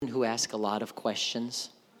who ask a lot of questions?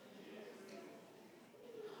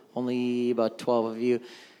 Only about 12 of you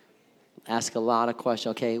ask a lot of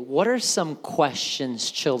questions. Okay, what are some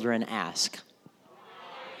questions children ask?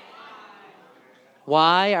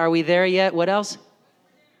 Why? Are we there yet? What else?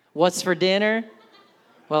 What's for dinner?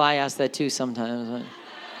 Well, I ask that too sometimes.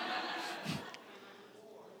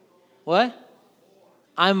 What?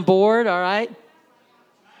 I'm bored, all right.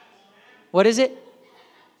 What is it?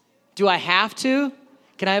 Do I have to?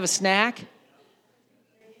 Can I have a snack?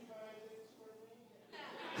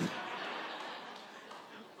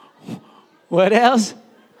 What else?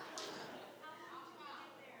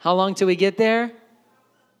 How long till we get there?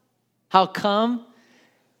 How come?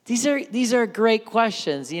 These are great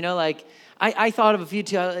questions. You know, like I thought of a few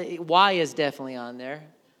too. Why is definitely on there.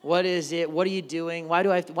 What is it? What are you doing? Why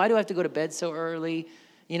do I have to go to bed so early?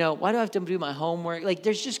 You know, why do I have to do my homework? Like,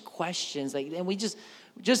 there's just questions. Like, and we just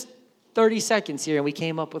 30 seconds here, and we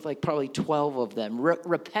came up with like probably 12 of them.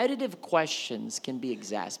 Repetitive questions can be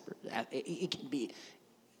exasperating. It can be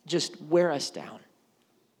just wear us down.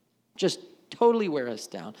 Just totally wear us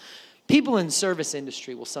down. People in service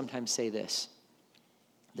industry will sometimes say this: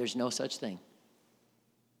 there's no such thing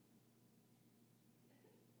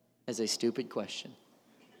as a stupid question.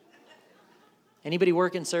 Anybody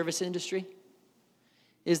work in service industry?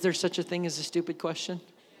 Is there such a thing as a stupid question?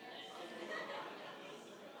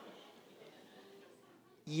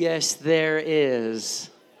 Yes, there is.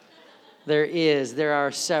 There is. There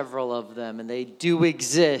are several of them, and they do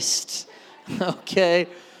exist. Okay?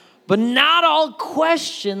 But not all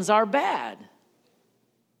questions are bad.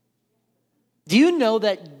 Do you know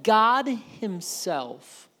that God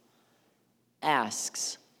himself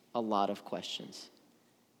asks a lot of questions?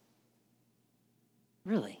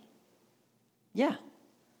 Really? Yeah.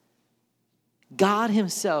 God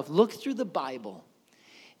himself. Look through the Bible,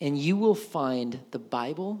 and you will find the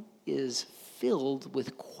Bible is filled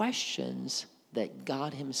with questions that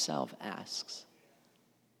God himself asks.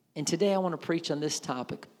 And today I want to preach on this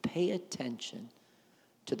topic: pay attention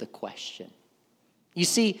to the question. You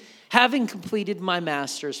see, having completed my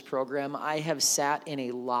master's program, I have sat in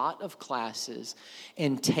a lot of classes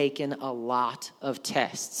and taken a lot of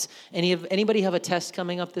tests. Anybody have a test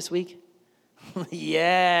coming up this week?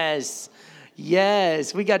 Yes,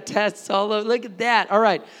 we got tests all over. Look at that. All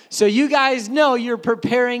right, so you guys know you're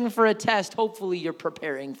preparing for a test. Hopefully you're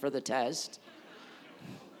preparing for the test.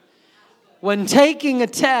 When taking a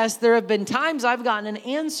test, there have been times I've gotten an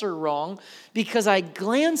answer wrong because I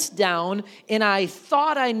glanced down and I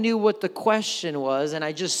thought I knew what the question was, and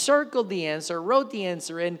I just circled the answer, wrote the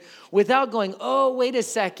answer in without going, oh, wait a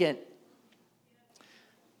second.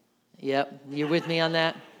 Yep, you're with me on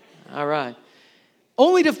that? All right.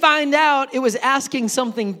 Only to find out it was asking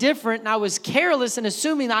something different, and I was careless and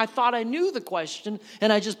assuming I thought I knew the question,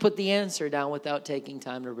 and I just put the answer down without taking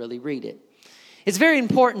time to really read it. It's very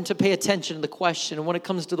important to pay attention to the question. And when it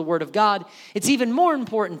comes to the Word of God, it's even more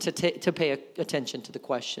important to pay attention to the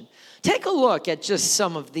question. Take a look at just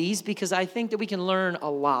some of these, because I think that we can learn a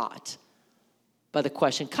lot by the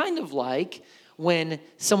question. Kind of like when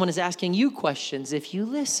someone is asking you questions. If you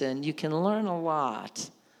listen, you can learn a lot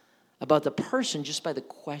about the person just by the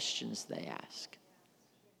questions they ask.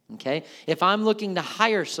 Okay? If I'm looking to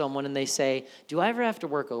hire someone and they say, do I ever have to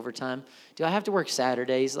work overtime? Do I have to work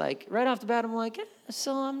Saturdays? Like, right off the bat, I'm like,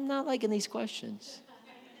 so I'm not liking these questions.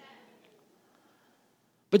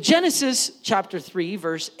 But Genesis chapter 3,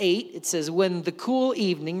 verse 8, it says, when the cool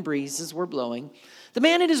evening breezes were blowing, the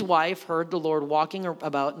man and his wife heard the Lord walking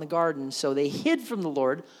about in the garden, so they hid from the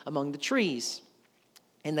Lord among the trees.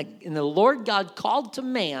 And the Lord God called to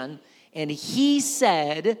man, and he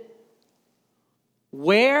said,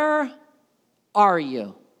 where are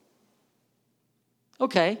you?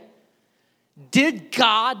 Okay. Did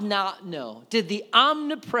God not know? Did the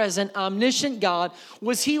omnipresent, omniscient God,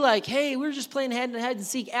 was he like, hey, we're just playing hide and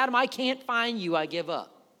seek. Adam, I can't find you. I give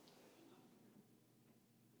up.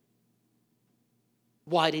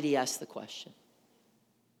 Why did he ask the question?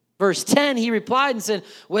 Verse 10, he replied and said,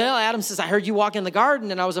 well, Adam says, I heard you walk in the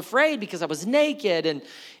garden and I was afraid because I was naked.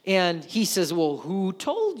 And he says, well, who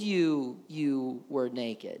told you you were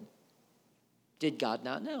naked? Did God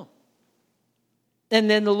not know? And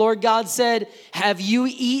then the Lord God said, have you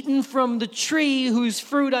eaten from the tree whose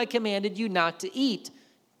fruit I commanded you not to eat?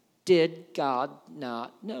 Did God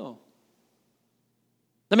not know?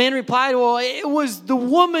 The man replied, well, it was the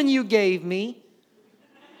woman you gave me.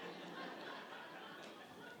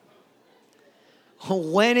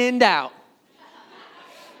 When in doubt.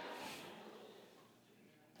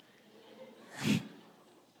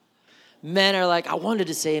 Men are like, I wanted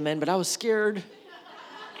to say amen, but I was scared.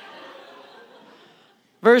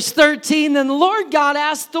 Verse 13, then the Lord God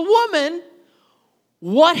asked the woman,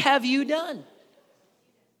 what have you done?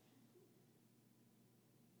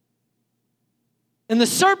 And the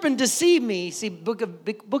serpent deceived me. See, book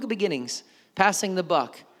of beginnings, passing the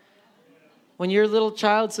buck. When your little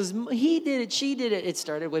child says, he did it, she did it, it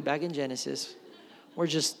started way back in Genesis. We're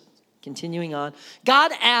just continuing on.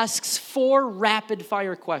 God asks 4 rapid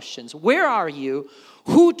fire questions. Where are you?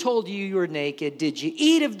 Who told you you were naked? Did you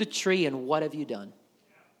eat of the tree? And what have you done?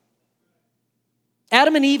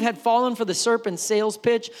 Adam and Eve had fallen for the serpent's sales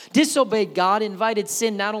pitch, disobeyed God, invited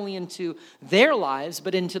sin not only into their lives,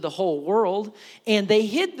 but into the whole world. And they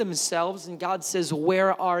hid themselves, and God says,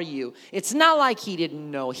 where are you? It's not like he didn't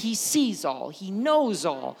know. He sees all. He knows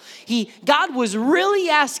all. God was really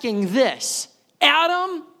asking this,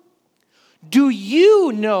 Adam, do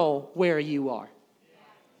you know where you are?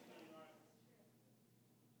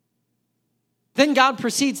 Then God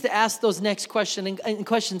proceeds to ask those next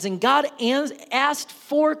questions, and God asked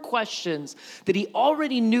 4 questions that he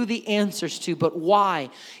already knew the answers to, but why?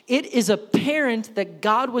 It is apparent that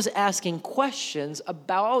God was asking questions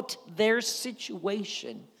about their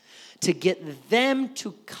situation to get them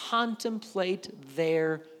to contemplate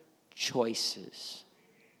their choices.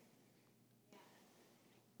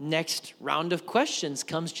 Next round of questions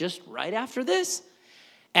comes just right after this.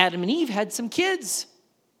 Adam and Eve had some kids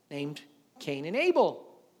named Cain and Abel.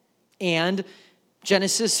 And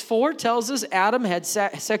Genesis 4 tells us Adam had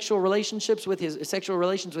sexual relations with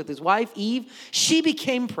his wife, Eve. She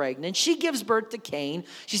became pregnant. She gives birth to Cain.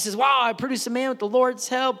 She says, wow, I produced a man with the Lord's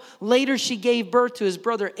help. Later, she gave birth to his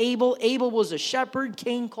brother Abel. Abel was a shepherd.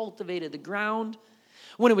 Cain cultivated the ground.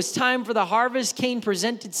 When it was time for the harvest, Cain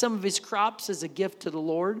presented some of his crops as a gift to the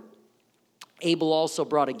Lord. Abel also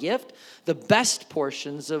brought a gift, the best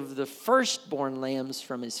portions of the firstborn lambs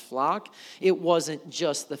from his flock. It wasn't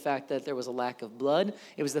just the fact that there was a lack of blood.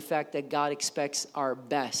 It was the fact that God expects our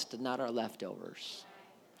best, not our leftovers.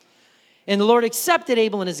 And the Lord accepted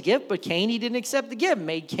Abel and his gift, but Cain, he didn't accept the gift.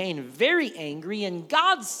 Made Cain very angry, and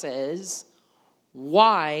God says,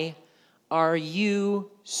 why are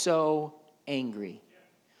you so angry?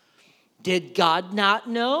 Did God not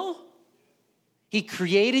know? He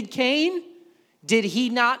created Cain. Did he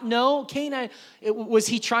not know? Cain, was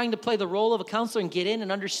he trying to play the role of a counselor and get in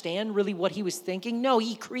and understand really what he was thinking? No,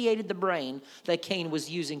 he created the brain that Cain was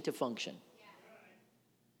using to function.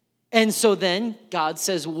 And so then God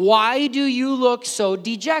says, why do you look so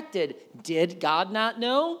dejected? Did God not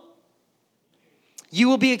know? You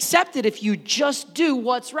will be accepted if you just do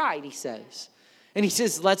what's right, he says. And he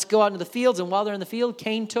says, let's go out into the fields. And while they're in the field,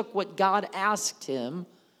 Cain took what God asked him,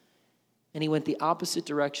 and he went the opposite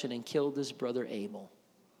direction and killed his brother Abel.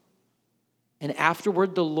 And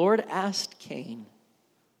afterward, the Lord asked Cain,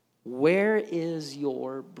 where is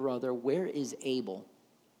your brother? Where is Abel?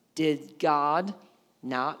 Did God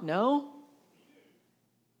not know?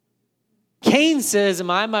 Cain says, am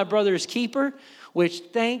I my brother's keeper? Which,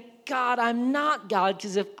 thank God, I'm not God,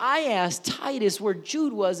 because if I asked Titus where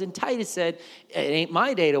Jude was, and Titus said, it ain't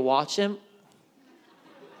my day to watch him,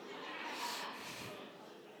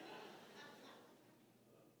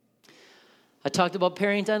 I talked about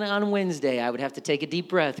parenting on Wednesday. I would have to take a deep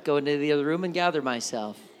breath, go into the other room, and gather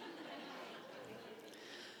myself.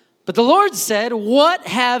 But the Lord said, what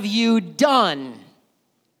have you done?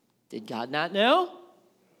 Did God not know?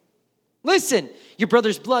 Listen, your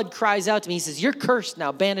brother's blood cries out to me. He says, you're cursed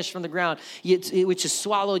now, banished from the ground, which has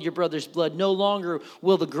swallowed your brother's blood. No longer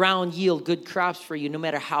will the ground yield good crops for you, no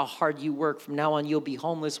matter how hard you work. From now on, you'll be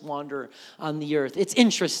homeless wanderer on the earth. It's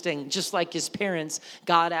interesting. Just like his parents,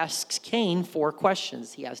 God asks Cain 4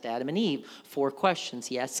 questions. He asked Adam and Eve 4 questions.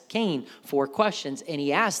 He asked Cain 4 questions. And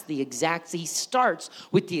he starts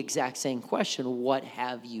with the exact same question. What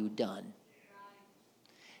have you done?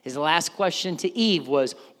 His last question to Eve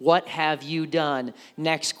was, what have you done?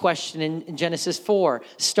 Next question in Genesis 4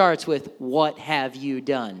 starts with, what have you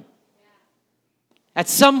done? At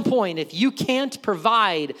some point, if you can't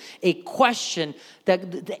provide a question,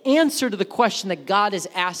 that the answer to the question that God is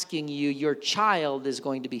asking you, your child is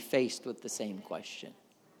going to be faced with the same question.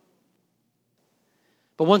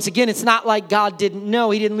 But once again, it's not like God didn't know.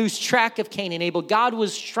 He didn't lose track of Cain and Abel. God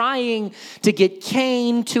was trying to get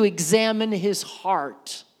Cain to examine his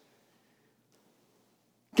heart.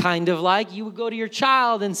 Kind of like you would go to your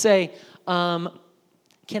child and say, can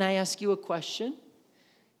I ask you a question?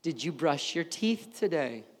 Did you brush your teeth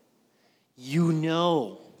today? You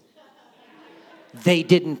know they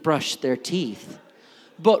didn't brush their teeth.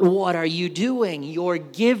 But what are you doing? You're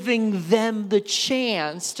giving them the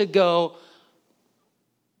chance to go,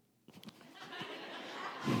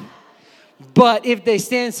 But if they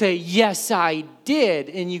stand and say, yes, I did,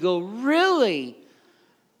 and you go, really?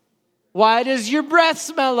 Why does your breath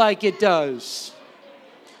smell like it does?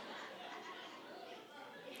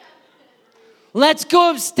 Let's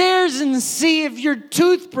go upstairs and see if your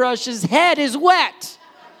toothbrush's head is wet.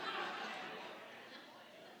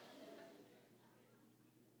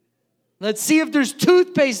 Let's see if there's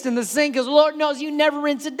toothpaste in the sink, because Lord knows you never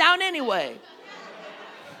rinse it down anyway.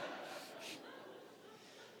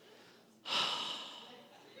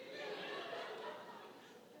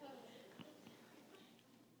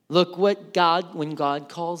 Look when God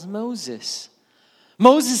calls Moses.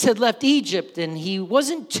 Moses had left Egypt and he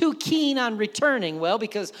wasn't too keen on returning. Well,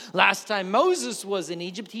 because last time Moses was in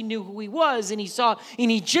Egypt, he knew who he was, and he saw an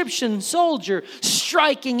Egyptian soldier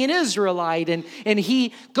striking an Israelite, and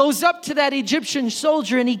he goes up to that Egyptian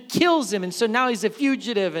soldier and he kills him. And so now he's a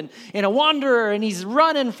fugitive and a wanderer, and he's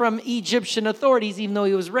running from Egyptian authorities, even though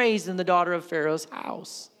he was raised in the daughter of Pharaoh's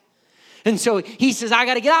house. And so he says, I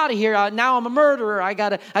got to get out of here. Now I'm a murderer. I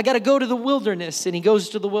got to go to the wilderness. And he goes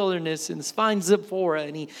to the wilderness and finds Zipporah,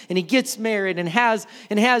 and he gets married and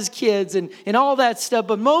has kids and all that stuff.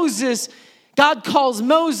 But God calls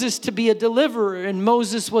Moses to be a deliverer, and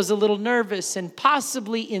Moses was a little nervous and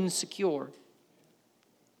possibly insecure.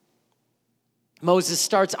 Moses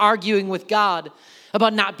starts arguing with God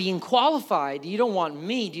about not being qualified. You don't want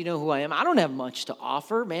me. Do you know who I am? I don't have much to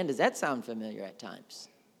offer. Man, does that sound familiar at times?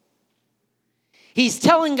 He's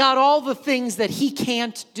telling God all the things that he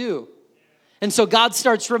can't do. And so God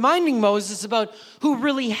starts reminding Moses about who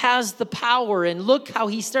really has the power. And look how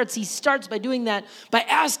he starts. He starts by doing that, by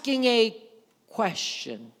asking a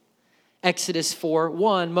question. Exodus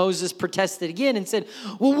 4:1, Moses protested again and said,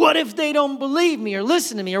 well, what if they don't believe me or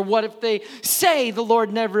listen to me? Or what if they say the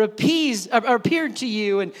Lord never appeared to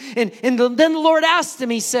you? And then the Lord asked him,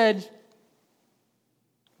 he said,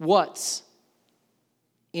 what's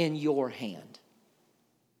in your hand?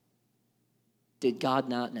 Did God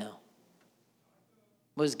not know?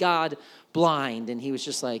 Was God blind and he was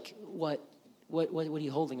just like, what are you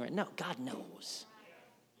holding right now? No, God knows.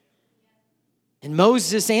 And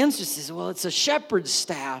Moses answers, says, well, it's a shepherd's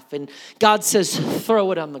staff. And God says,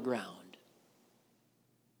 throw it on the ground.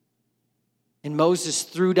 And Moses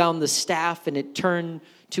threw down the staff and it turned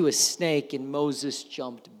to a snake, and Moses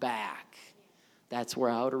jumped back. That's where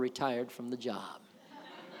I would have retired from the job.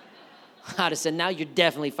 I'd have said, now you're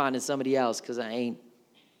definitely finding somebody else, because I ain't.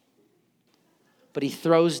 But he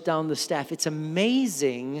throws down the staff. It's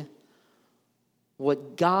amazing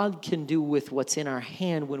what God can do with what's in our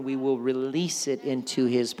hand when we will release it into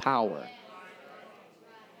his power.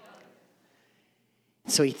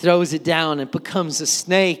 So he throws it down and becomes a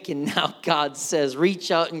snake, and now God says,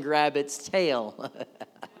 reach out and grab its tail.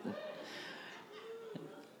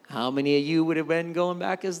 How many of you would have been going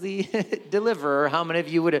back as the deliverer? How many of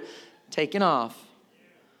you would have taken off?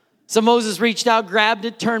 So Moses reached out, grabbed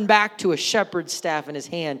it, turned back to a shepherd's staff in his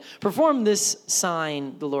hand. Perform this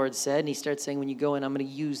sign, the Lord said. And he starts saying, when you go in, I'm going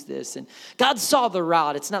to use this. And God saw the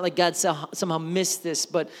rod. It's not like God somehow missed this,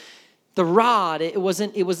 but the rod, it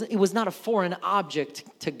was not a foreign object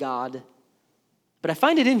to God. But I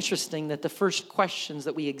find it interesting that the first questions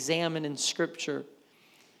that we examine in Scripture,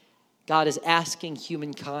 God is asking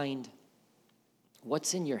humankind,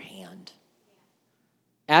 what's in your hand?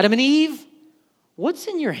 Adam and Eve, what's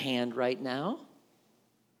in your hand right now?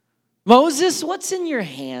 Moses, what's in your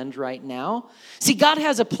hand right now? See, God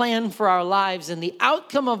has a plan for our lives, and the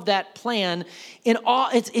outcome of that plan,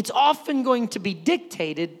 it's often going to be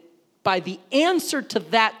dictated by the answer to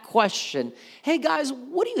that question. Hey guys,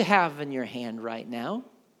 what do you have in your hand right now?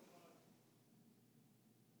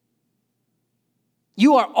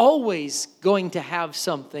 You are always going to have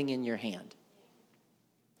something in your hand.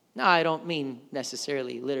 Now, I don't mean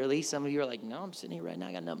necessarily literally. Some of you are like, no, I'm sitting here right now,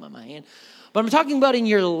 I got nothing in my hand. But I'm talking about in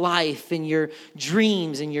your life, in your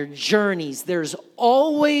dreams, in your journeys. There's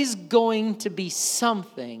always going to be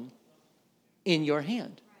something in your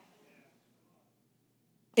hand.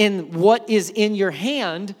 And what is in your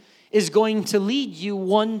hand is going to lead you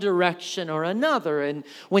one direction or another. And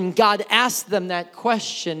when God asked them that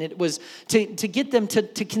question, it was to get them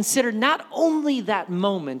to consider not only that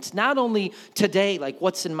moment, not only today, like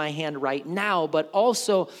what's in my hand right now, but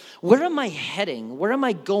also where am I heading? Where am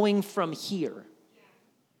I going from here?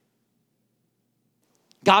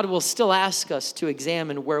 God will still ask us to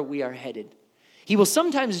examine where we are headed. He will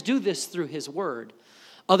sometimes do this through his word.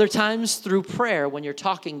 Other times through prayer when you're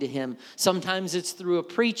talking to him. Sometimes it's through a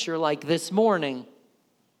preacher like this morning.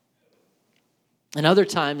 And other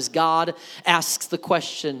times God asks the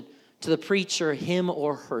question to the preacher, him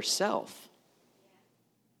or herself.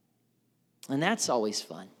 And that's always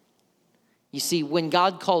fun. You see, when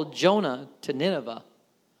God called Jonah to Nineveh,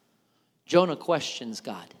 Jonah questions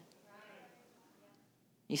God.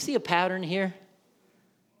 You see a pattern here?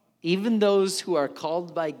 Even those who are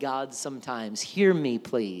called by God sometimes, hear me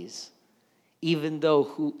please, even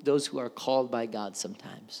though those who are called by God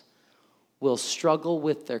sometimes will struggle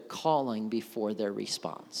with their calling before their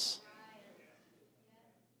response.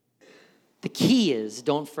 The key is,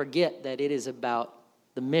 don't forget that it is about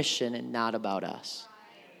the mission and not about us.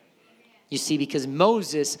 You see, because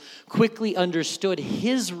Moses quickly understood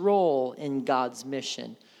his role in God's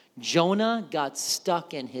mission, Jonah got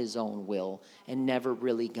stuck in his own will and never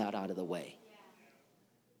really got out of the way.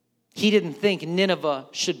 He didn't think Nineveh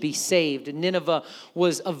should be saved. Nineveh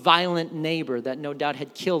was a violent neighbor that no doubt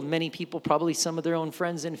had killed many people, probably some of their own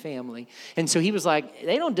friends and family. And so he was like,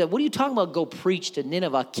 what are you talking about? Go preach to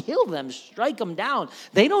Nineveh. Kill them. Strike them down.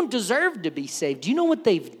 They don't deserve to be saved. Do you know what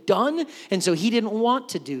they've done? And so he didn't want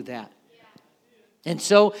to do that. And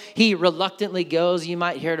so he reluctantly goes. You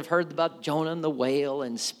might have heard about Jonah and the whale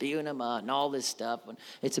and spewing him out and all this stuff.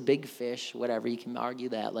 It's a big fish, whatever. You can argue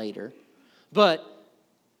that later. But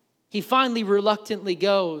he finally reluctantly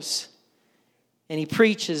goes and he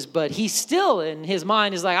preaches, but he still in his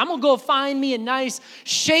mind is like, I'm going to go find me a nice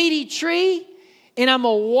shady tree and I'm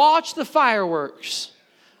going to watch the fireworks.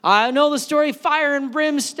 I know the story, fire and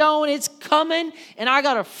brimstone, it's coming and I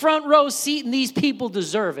got a front row seat and these people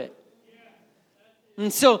deserve it.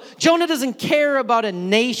 And so Jonah doesn't care about a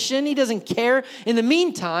nation. He doesn't care. In the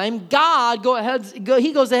meantime, God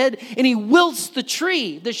he goes ahead and he wilts the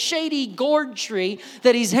tree, the shady gourd tree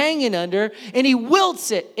that he's hanging under, and he wilts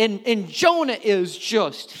it. And Jonah is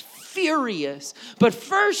just furious. But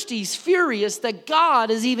first he's furious that God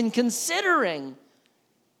is even considering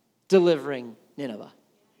delivering Nineveh.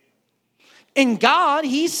 And God,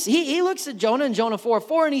 he looks at Jonah in Jonah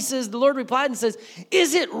 4:4 and he says, the Lord replied and says,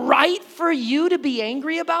 is it right for you to be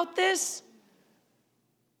angry about this?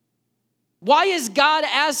 Why is God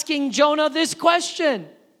asking Jonah this question?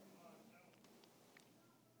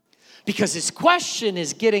 Because his question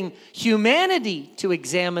is getting humanity to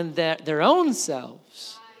examine their own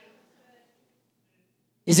selves.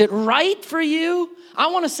 Is it right for you? I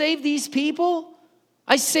want to save these people.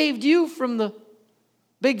 I saved you from the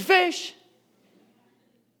big fish.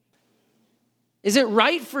 Is it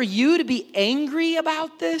right for you to be angry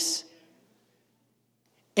about this?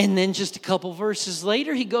 And then just a couple verses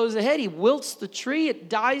later, he goes ahead, he wilts the tree, it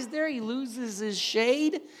dies there, he loses his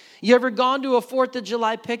shade. You ever gone to a 4th of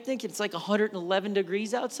July picnic? It's like 111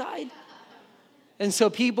 degrees outside. And so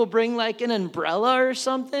people bring like an umbrella or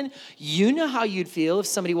something. You know how you'd feel if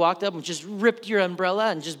somebody walked up and just ripped your umbrella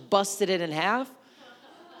and just busted it in half?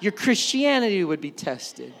 Your Christianity would be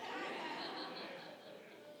tested.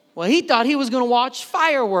 Well, he thought he was going to watch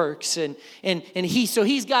fireworks, and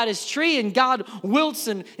he's got his tree, and God wilts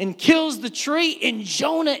and kills the tree, and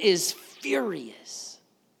Jonah is furious.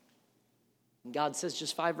 And God says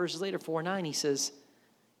just 5 verses later, 4:9, he says,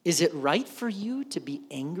 is it right for you to be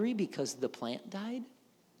angry because the plant died?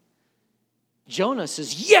 Jonah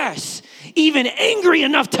says, yes, even angry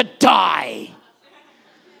enough to die.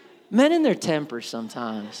 Men in their temper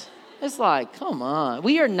sometimes. It's like, come on,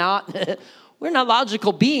 we're not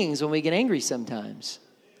logical beings when we get angry sometimes.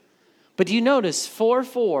 But do you notice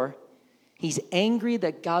 4:4, he's angry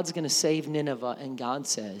that God's going to save Nineveh, and God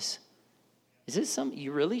says, is this something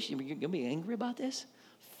you're going to be angry about this?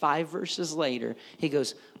 5 verses later, he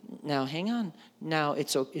goes, now hang on. Now,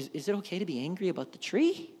 is it okay to be angry about the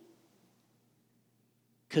tree?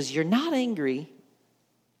 Because you're not angry.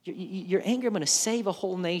 You're angry, I'm going to save a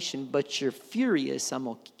whole nation, but you're furious, I'm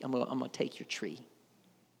going to take your tree.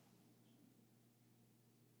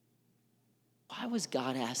 Why was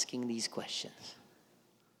God asking these questions?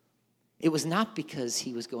 It was not because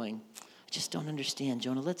he was going, I just don't understand,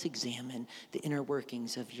 Jonah. Let's examine the inner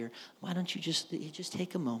workings of why don't you just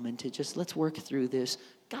take a moment to let's work through this.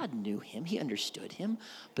 God knew him. He understood him.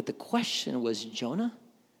 But the question was, Jonah,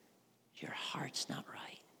 your heart's not right.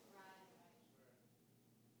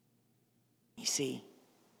 You see,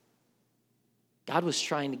 God was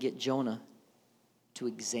trying to get Jonah to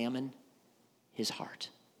examine his heart.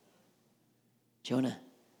 Jonah,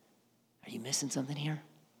 are you missing something here?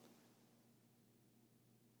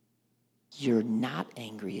 You're not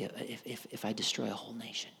angry if I destroy a whole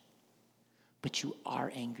nation, but you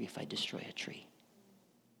are angry if I destroy a tree.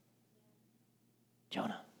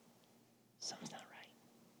 Jonah, something's not right.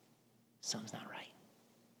 Something's not right.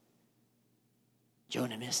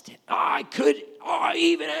 Jonah missed it.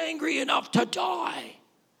 Even angry enough to die.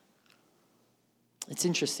 It's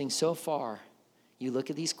interesting so far. You look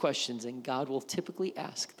at these questions and God will typically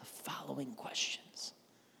ask the following questions.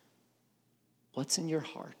 What's in your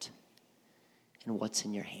heart and what's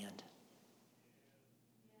in your hand?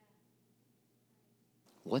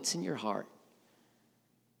 What's in your heart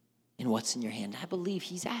and what's in your hand? I believe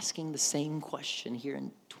he's asking the same question here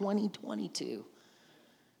in 2022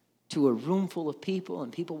 to a room full of people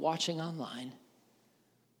and people watching online.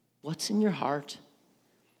 What's in your heart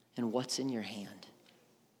and what's in your hand?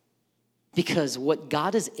 Because what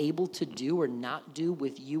God is able to do or not do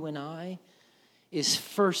with you and I is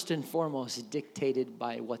first and foremost dictated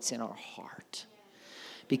by what's in our heart.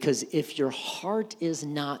 Because if your heart is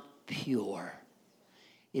not pure,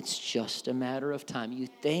 it's just a matter of time. You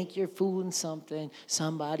think you're fooling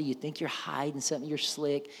somebody, you think you're hiding something, you're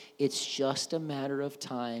slick. It's just a matter of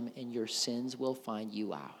time, and your sins will find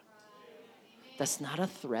you out. That's not a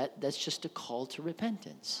threat, that's just a call to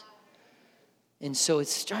repentance. And so it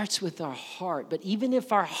starts with our heart. But even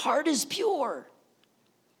if our heart is pure,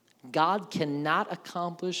 God cannot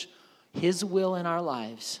accomplish his will in our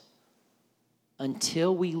lives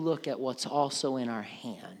until we look at what's also in our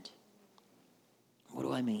hand. What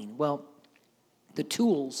do I mean? Well, the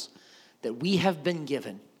tools that we have been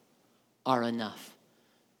given are enough.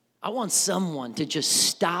 I want someone to just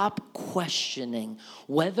stop questioning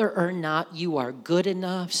whether or not you are good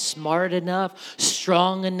enough, smart enough,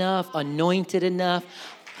 strong enough, anointed enough.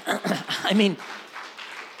 I mean,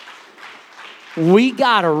 we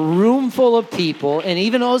got a room full of people, and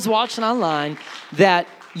even those watching online, that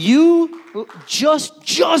you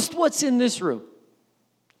just what's in this room,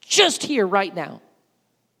 just here right now.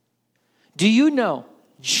 Do you know,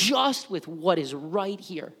 just with what is right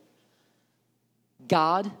here,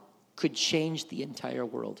 God could change the entire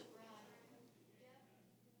world?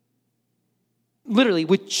 Literally,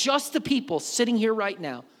 with just the people sitting here right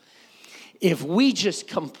now, if we just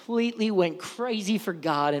completely went crazy for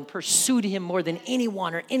God and pursued him more than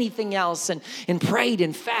anyone or anything else, and prayed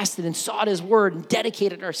and fasted and sought his word and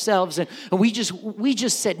dedicated ourselves, and we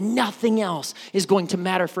just said nothing else is going to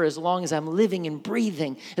matter for as long as I'm living and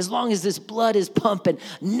breathing, as long as this blood is pumping,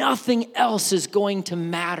 nothing else is going to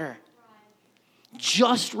matter.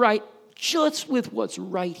 Just with what's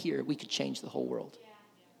right here, we could change the whole world.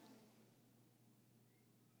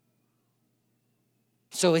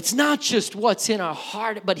 So it's not just what's in our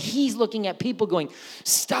heart, but he's looking at people going,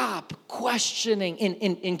 stop questioning.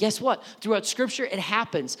 And guess what? Throughout Scripture, it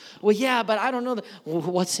happens. Well, yeah, but I don't know. Well,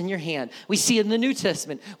 what's in your hand? We see it in the New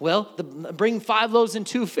Testament. Well, bring 5 loaves and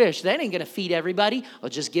 2 fish. That ain't going to feed everybody. Well,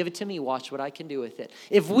 just give it to me. Watch what I can do with it.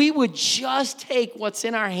 If we would just take what's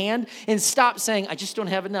in our hand and stop saying, I just don't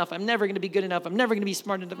have enough. I'm never going to be good enough. I'm never going to be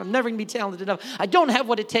smart enough. I'm never going to be talented enough. I don't have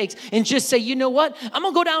what it takes. And just say, you know what? I'm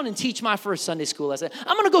going to go down and teach my first Sunday school lesson.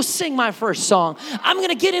 I'm going to go sing my first song. I'm going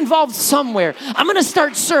to get involved somewhere. I'm going to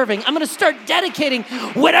start serving. I'm going to start dedicating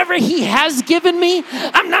whatever he has given me.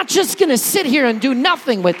 I'm not just going to sit here and do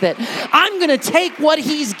nothing with it. I'm going to take what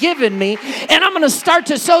he's given me and I'm going to start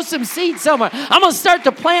to sow some seed somewhere. I'm going to start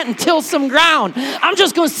to plant and till some ground. I'm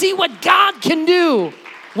just going to see what God can do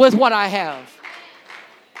with what I have.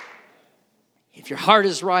 If your heart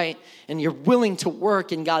is right and you're willing to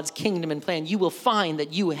work in God's kingdom and plan, you will find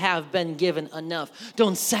that you have been given enough.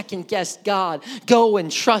 Don't second guess God. Go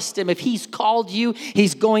and trust him. If he's called you,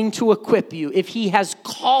 he's going to equip you. If he has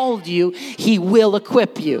called you, he will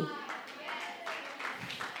equip you.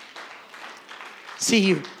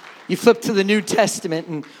 See, you flip to the New Testament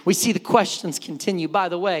and we see the questions continue. By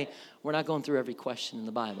the way, we're not going through every question in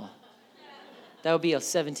the Bible. That would be a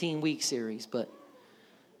 17-week series, but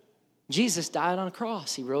Jesus died on a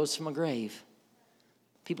cross. He rose from a grave.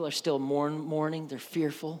 People are still mourning. They're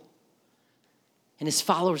fearful. And his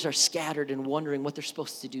followers are scattered and wondering what they're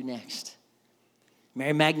supposed to do next.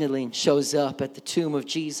 Mary Magdalene shows up at the tomb of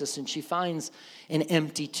Jesus and she finds an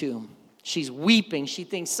empty tomb. She's weeping. She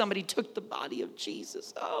thinks somebody took the body of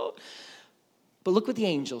Jesus. Oh. But look what the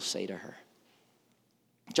angels say to her.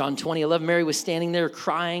 John 20:11, Mary was standing there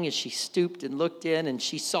crying as she stooped and looked in, and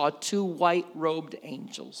she saw 2 white-robed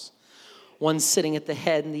angels. One sitting at the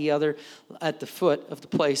head and the other at the foot of the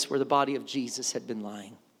place where the body of Jesus had been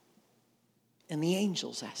lying. And the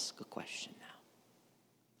angels ask a question now.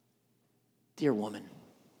 Dear woman,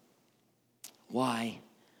 why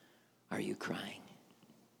are you crying?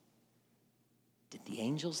 Did the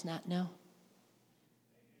angels not know?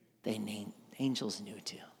 Angels knew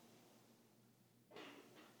too.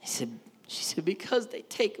 She said, because they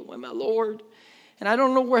take away my Lord, and I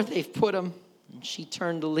don't know where they've put him. And she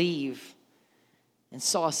turned to leave and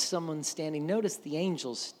saw someone standing. Notice the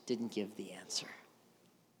angels didn't give the answer.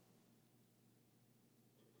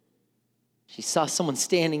 She saw someone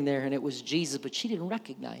standing there, and it was Jesus, but she didn't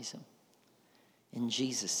recognize him. And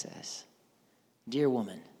Jesus says, dear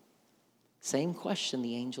woman, Same question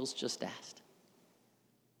the angels just asked.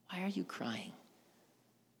 Why are you crying?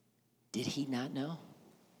 Did he not know?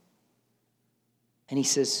 And he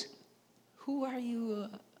says, who are you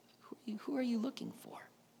looking for?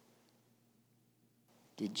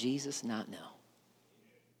 Did Jesus not know?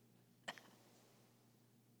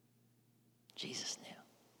 Jesus knew.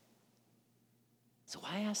 So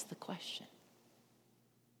I asked the question.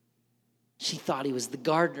 She thought he was the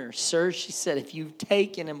gardener. Sir, she said, if you've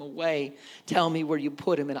taken him away, tell me where you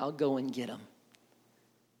put him and I'll go and get him.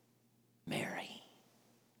 Mary.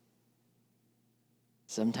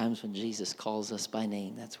 Sometimes when Jesus calls us by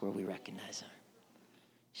name, that's where we recognize him.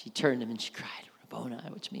 She turned to him and she cried, Rabboni,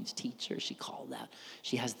 which means teacher. She called out.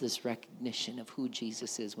 She has this recognition of who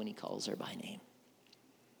Jesus is when he calls her by name.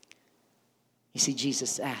 You see,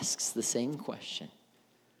 Jesus asks the same question.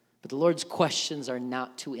 But the Lord's questions are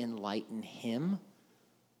not to enlighten him.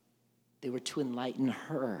 They were to enlighten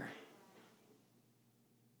her.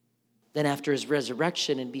 Then after his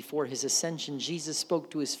resurrection and before his ascension, Jesus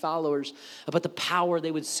spoke to his followers about the power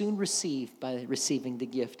they would soon receive by receiving the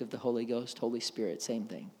gift of the Holy Ghost, Holy Spirit, same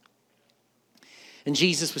thing. And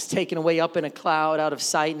Jesus was taken away up in a cloud out of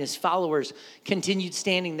sight, and his followers continued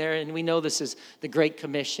standing there. And we know this is the Great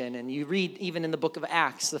Commission. And you read even in the book of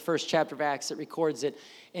Acts, the first chapter of Acts, it records it.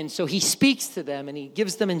 And so he speaks to them, and he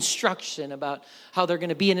gives them instruction about how they're going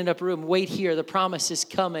to be in an upper room. Wait here, the promise is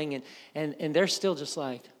coming. And they're still just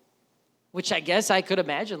like, which I guess I could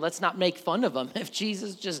imagine. Let's not make fun of them. If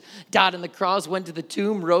Jesus just died on the cross, went to the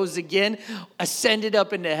tomb, rose again, ascended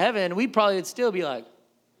up into heaven, we probably would still be like,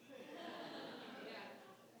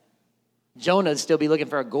 Jonah would still be looking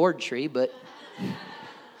for a gourd tree, but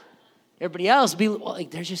everybody else be like,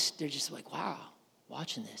 they're just like, wow,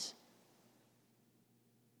 watching this.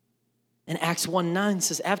 And Acts 1:9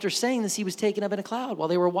 says, after saying this, he was taken up in a cloud. While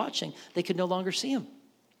they were watching, they could no longer see him.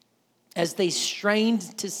 As they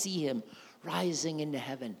strained to see him rising into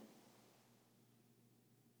heaven.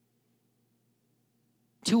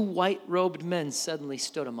 2 white-robed men suddenly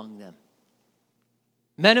stood among them.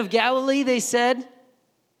 Men of Galilee, they said,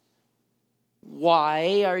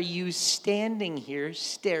 why are you standing here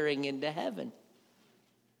staring into heaven?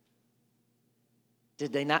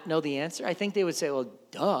 Did they not know the answer? I think they would say, well,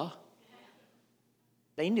 duh.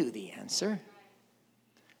 They knew the answer.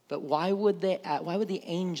 But why would the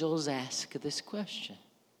angels ask this question?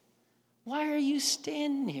 Why are you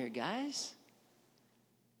standing here, guys?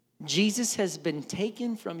 Jesus has been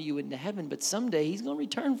taken from you into heaven, but someday he's going to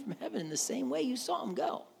return from heaven in the same way you saw him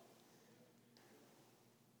go.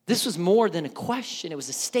 This was more than a question. It was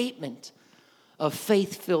a statement of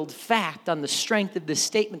faith-filled fact. On the strength of this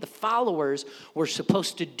statement, the followers were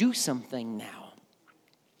supposed to do something now.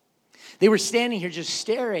 They were standing here just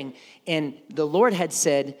staring, and the Lord had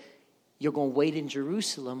said, you're going to wait in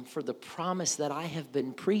Jerusalem for the promise that I have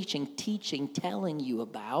been preaching, teaching, telling you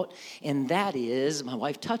about. And that is, my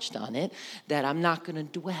wife touched on it, that I'm not going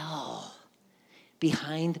to dwell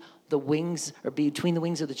behind the wings or between the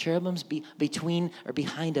wings of the cherubims, between or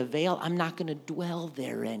behind a veil. I'm not going to dwell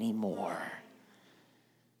there anymore.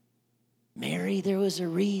 Mary, there was a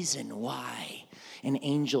reason why an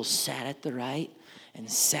angel sat at the right and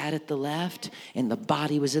sat at the left, and the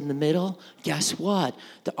body was in the middle. Guess what?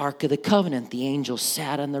 The Ark of the Covenant, the angel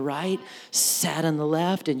sat on the right, sat on the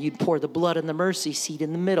left, and you'd pour the blood on the mercy seat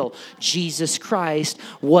in the middle. Jesus Christ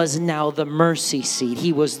was now the mercy seat.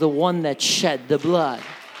 He was the one that shed the blood.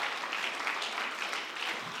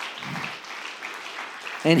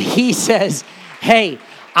 And he says, hey,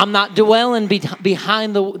 I'm not dwelling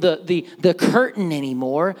behind the curtain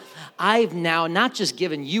anymore. I've now not just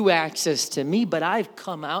given you access to me, but I've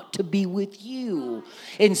come out to be with you.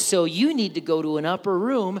 And so you need to go to an upper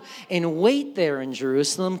room and wait there in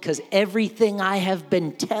Jerusalem, because everything I have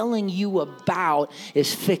been telling you about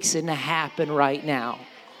is fixing to happen right now.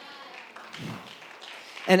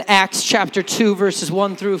 And Acts chapter 2, verses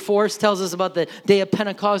 1 through 4 tells us about the day of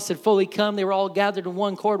Pentecost had fully come. They were all gathered in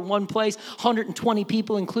one court, one place. 120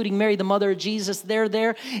 people, including Mary, the mother of Jesus, they're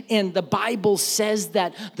there. And the Bible says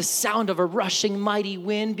that the sound of a rushing mighty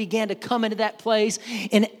wind began to come into that place.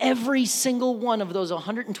 And every single one of those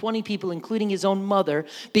 120 people, including his own mother,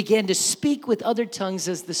 began to speak with other tongues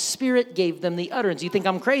as the Spirit gave them the utterance. You think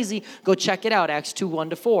I'm crazy? Go check it out, Acts 2,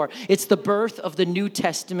 1 to 4. It's the birth of the New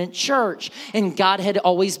Testament church. And God had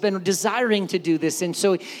always been desiring to do this. And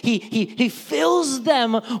so he fills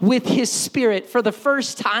them with his Spirit. For the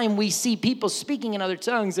first time, we see people speaking in other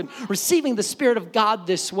tongues and receiving the Spirit of God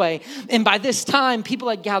this way. And by this time, people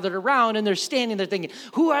had gathered around and they're standing there thinking,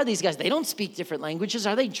 who are these guys? They don't speak different languages.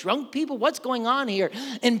 Are they drunk people? What's going on here?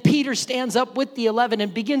 And Peter stands up with the 11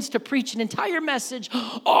 and begins to preach an entire message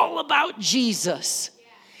all about Jesus.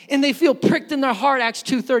 And they feel pricked in their heart, Acts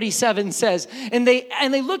 2:37 says. And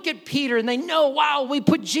they look at Peter and they know, wow, we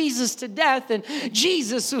put Jesus to death. And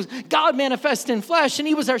Jesus was God manifest in flesh. And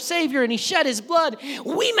he was our Savior and he shed his blood.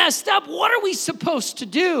 We messed up. What are we supposed to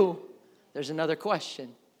do? There's another question.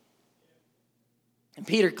 And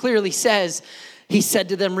Peter clearly says, he said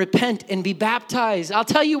to them, repent and be baptized. I'll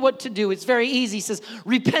tell you what to do. It's very easy. He says,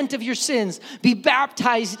 repent of your sins. Be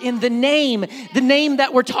baptized in the name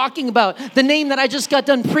that we're talking about. The name that I just got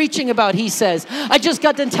done preaching about, he says. I just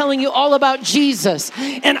got done telling you all about Jesus.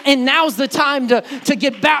 And now's the time to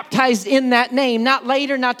get baptized in that name. Not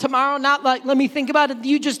later, not tomorrow, not like, let me think about it.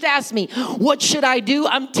 You just asked me, what should I do?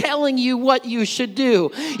 I'm telling you what you should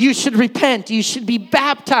do. You should repent. You should be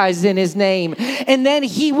baptized in his name. And then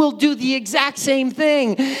he will do the exact same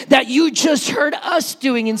thing that you just heard us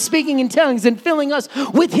doing and speaking in tongues and filling us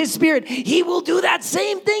with his Spirit. He will do that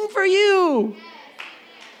same thing for you.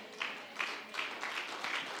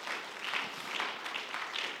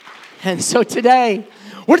 And so today,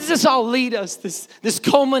 where does this all lead us? This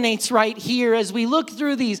culminates right here as we look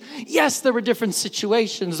through these. Yes, there were different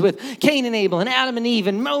situations with Cain and Abel and Adam and Eve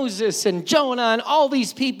and Moses and Jonah and all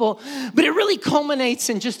these people. But it really culminates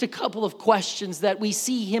in just a couple of questions that we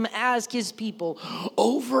see him ask his people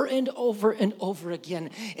over and over and over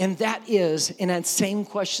again. And that is, and that same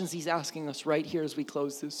questions he's asking us right here as we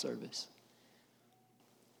close this service.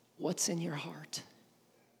 What's in your heart?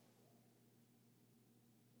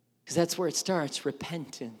 Because that's where it starts,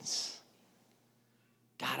 repentance.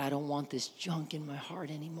 God, I don't want this junk in my heart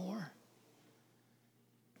anymore.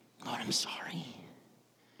 Lord, I'm sorry.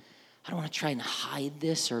 I don't want to try and hide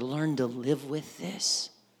this or learn to live with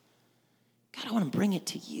this. God, I want to bring it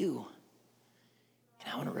to you.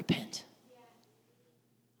 And I want to repent.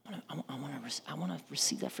 I want to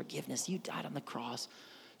receive that forgiveness. You died on the cross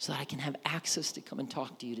so that I can have access to come and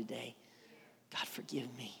talk to you today. God,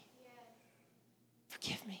 forgive me.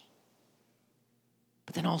 Forgive me.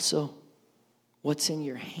 But then also, what's in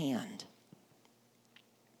your hand?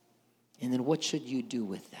 And then what should you do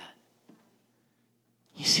with that?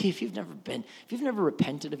 You see, if you've never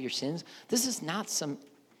repented of your sins, this is not some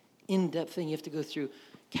in-depth thing you have to go through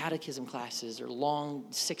catechism classes or long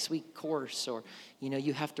 6-week course, or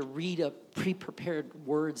you have to read a pre-prepared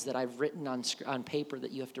words that I've written on paper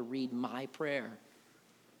that you have to read my prayer.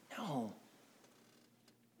 No.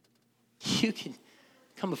 You can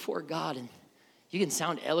come before God and you can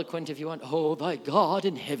sound eloquent if you want. Oh, thy God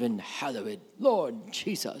in heaven, hallowed, Lord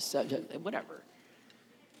Jesus, whatever.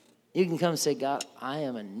 You can come and say, God, I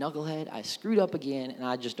am a knucklehead. I screwed up again, and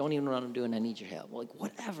I just don't even know what I'm doing. I need your help. Like,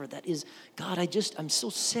 whatever that is. God, I'm so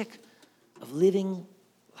sick of living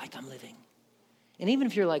like I'm living. And even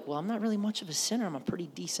if you're like, well, I'm not really much of a sinner. I'm a pretty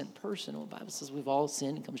decent person. Well, the Bible says we've all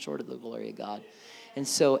sinned and come short of the glory of God. And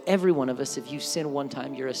so every one of us, if you sin one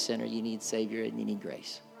time, you're a sinner. You need Savior and you need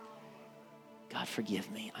grace. God, forgive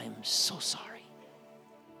me. I am so sorry.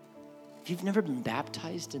 If you've never been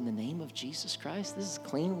baptized in the name of Jesus Christ, this is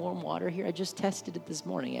clean, warm water here. I just tested it this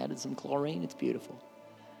morning. Added some chlorine. It's beautiful.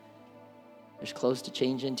 There's clothes to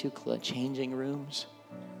change into, changing rooms.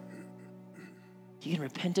 You can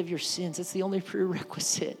repent of your sins. That's the only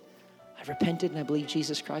prerequisite. I've repented and I believe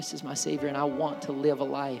Jesus Christ is my Savior, and I want to live a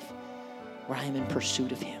life where I am in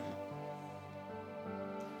pursuit of him.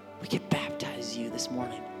 We can baptize you this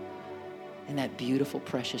morning in that beautiful,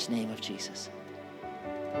 precious name of Jesus.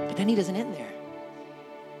 But then he doesn't end there.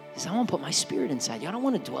 He says, I want to put my Spirit inside you. I don't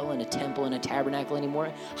want to dwell in a temple and a tabernacle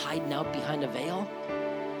anymore, hiding out behind a veil.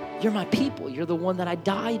 You're my people. You're the one that I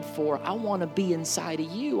died for. I want to be inside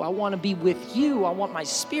of you. I want to be with you. I want my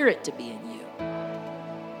Spirit to be in you.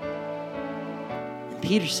 And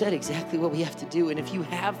Peter said exactly what we have to do. And if you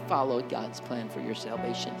have followed God's plan for your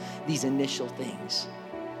salvation, these initial things,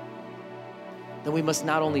 then we must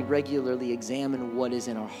not only regularly examine what is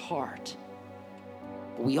in our heart,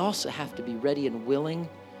 but we also have to be ready and willing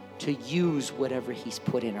to use whatever he's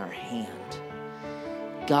put in our hand.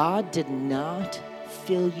 God did not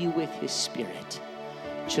fill you with his Spirit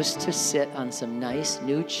just to sit on some nice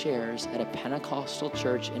new chairs at a Pentecostal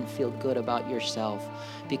church and feel good about yourself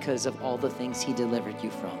because of all the things he delivered you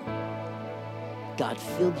from. God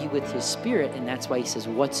filled you with his Spirit, and that's why he says,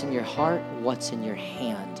 what's in your heart? What's in your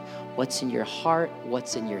hand? what's in your heart,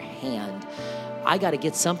 what's in your hand. I got to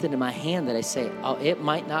get something in my hand that I say, oh, it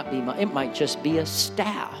might not be it might just be a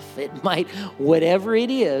staff. It might, whatever it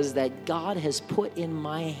is that God has put in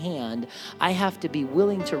my hand, I have to be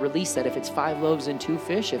willing to release that. If it's 5 loaves and 2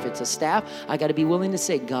 fish, if it's a staff, I got to be willing to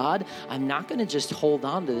say, God, I'm not going to just hold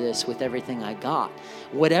on to this with everything I got.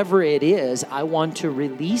 Whatever it is, I want to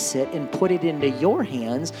release it and put it into your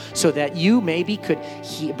hands so that you maybe could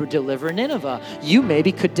deliver Nineveh. You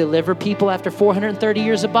maybe could deliver people after 430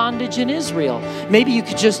 years of bondage in Israel. Maybe you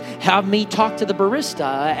could just have me talk to the barista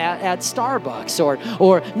at Starbucks,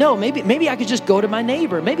 or no, maybe I could just go to my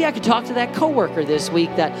neighbor. Maybe I could talk to that coworker this week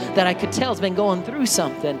that I could tell has been going through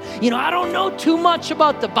something. I don't know too much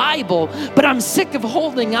about the Bible, but I'm sick of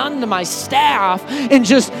holding on to my staff and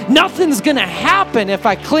just nothing's going to happen if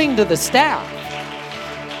I cling to the staff.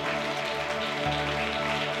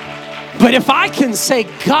 But if I can say,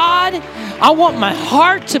 God, I want my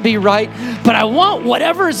heart to be right, but I want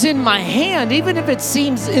whatever's in my hand, even if it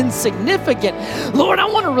seems insignificant. Lord, I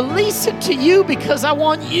want to release it to you because I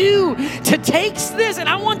want you to take this and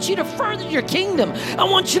I want you to further your kingdom. I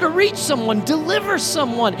want you to reach someone, deliver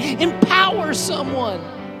someone, empower someone.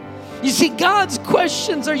 You see, God's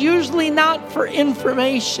questions are usually not for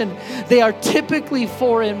information. They are typically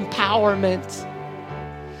for empowerment.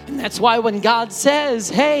 And that's why when God says,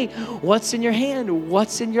 hey, what's in your hand?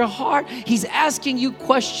 What's in your heart? He's asking you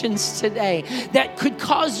questions today that could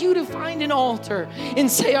cause you to find an altar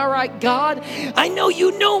and say, all right, God, I know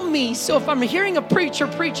you know me. So if I'm hearing a preacher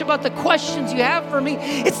preach about the questions you have for me,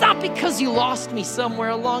 it's not because you lost me somewhere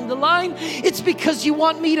along the line. It's because you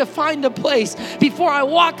want me to find a place before I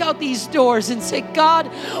walk out these doors and say, God,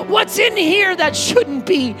 what's in here that shouldn't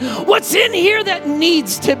be? What's in here that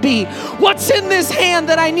needs to be? What's in this hand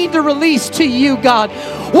that I need to release to you, God?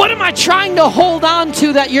 What am I trying to hold on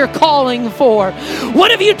to that you're calling for? What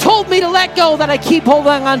have you told me to let go that I keep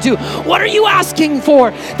holding on to? What are you asking for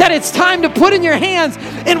that it's time to put in your hands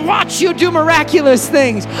and watch you do miraculous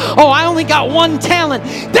things? Oh, I only got 1 talent.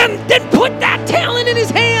 Then put that talent in his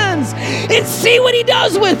hands and see what he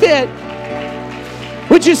does with it.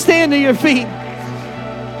 Would you stand to your feet?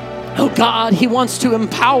 Oh God, he wants to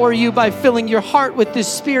empower you by filling your heart with this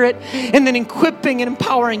Spirit and then equipping and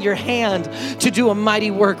empowering your hand to do a mighty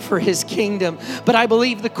work for his kingdom. But I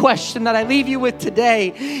believe the question that I leave you with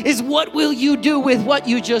today is, what will you do with what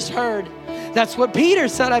you just heard? That's what Peter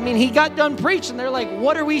said. I mean, he got done preaching. They're like,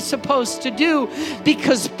 what are we supposed to do?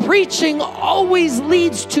 Because preaching always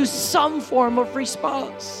leads to some form of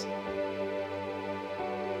response.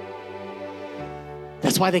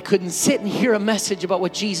 That's why they couldn't sit and hear a message about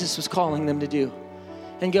what Jesus was calling them to do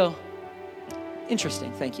and go,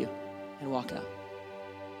 interesting, thank you, and walk out.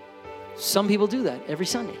 Some people do that every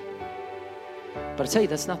Sunday. But I tell you,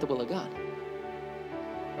 that's not the will of God.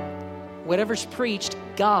 Whatever's preached,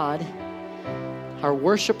 God, our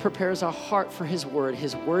worship prepares our heart for his word.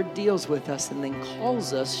 His word deals with us and then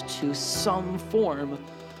calls us to some form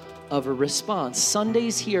of a response.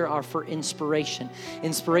 Sundays here are for inspiration.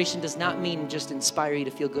 Inspiration does not mean just inspire you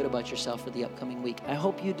to feel good about yourself for the upcoming week. I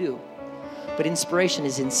hope you do. But inspiration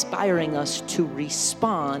is inspiring us to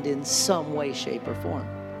respond in some way, shape, or form.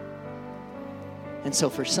 And so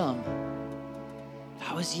for some, if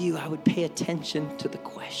I was you, I would pay attention to the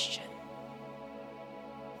question.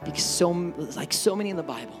 Because so many in the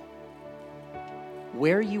Bible,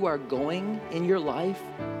 where you are going in your life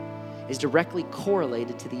is directly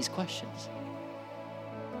correlated to these questions.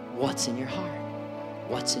 What's in your heart?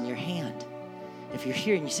 What's in your hand? If you're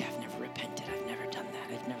here and you say, I've never repented, I've never done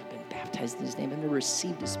that, I've never been baptized in his name, I've never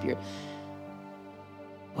received the Spirit,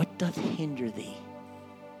 what doth hinder thee?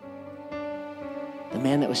 The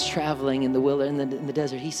man that was traveling in the wilderness, in the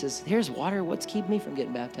desert, he says, here's water, what's keeping me from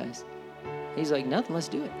getting baptized? He's like, nothing, let's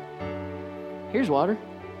do it. Here's water,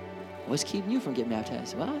 what's keeping you from getting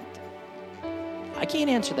baptized? Well, I can't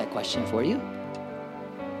answer that question for you.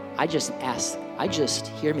 I just ask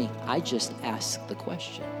the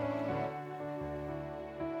question.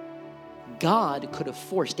 God could have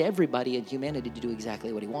forced everybody in humanity to do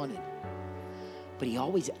exactly what he wanted. But he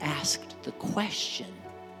always asked the question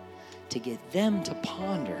to get them to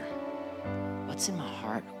ponder, what's in my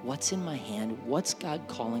heart? What's in my hand? What's God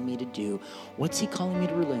calling me to do? What's he calling me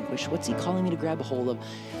to relinquish? What's he calling me to grab a hold of?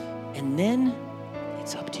 And then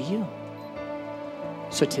it's up to you.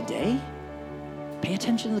 So today, pay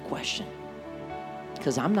attention to the question,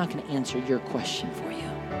 because I'm not going to answer your question for you.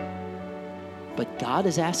 But God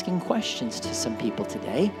is asking questions to some people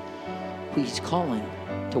today who he's calling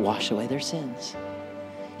to wash away their sins.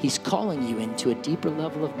 He's calling you into a deeper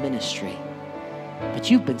level of ministry.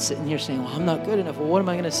 But you've been sitting here saying, well, I'm not good enough. Well, what am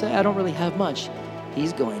I going to say? I don't really have much.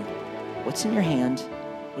 He's going, what's in your hand?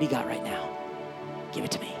 What do you got right now? Give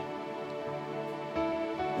it to me.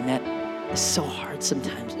 And that is so hard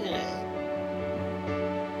sometimes.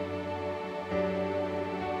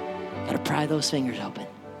 Got to pry those fingers open.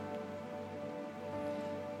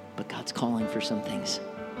 But God's calling for some things.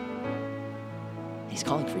 He's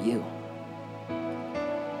calling for you.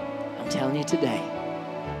 I'm telling you today,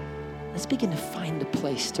 let's begin to find a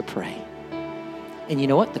place to pray. And you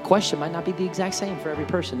know what? The question might not be the exact same for every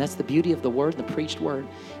person. That's the beauty of the word, the preached word,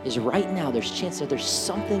 is right now there's a chance that there's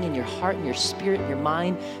something in your heart and your spirit and your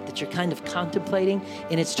mind that you're kind of contemplating,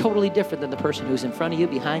 and it's totally different than the person who's in front of you,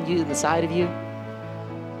 behind you, and the side of you.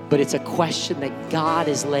 But it's a question that God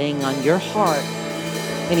is laying on your heart,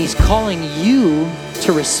 and He's calling you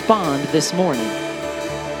to respond this morning.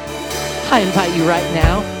 I invite you right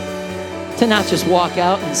now to not just walk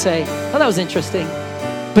out and say, oh, that was interesting,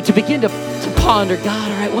 but to begin to ponder,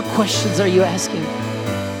 God, all right, what questions are you asking?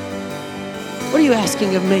 What are you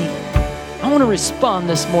asking of me? I want to respond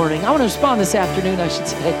this morning. I want to respond this afternoon, I should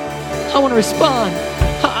say. I want to respond.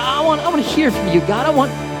 I want to hear from you, God.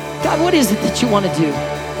 God, what is it that you want to do?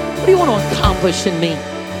 What do you want to accomplish in me?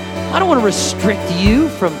 I don't want to restrict you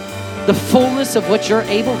from the fullness of what you're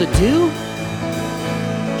able to do.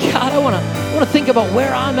 God, I want to think about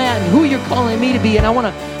where I'm at and who you're calling me to be, and I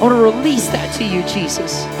want to release that to you,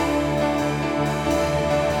 Jesus.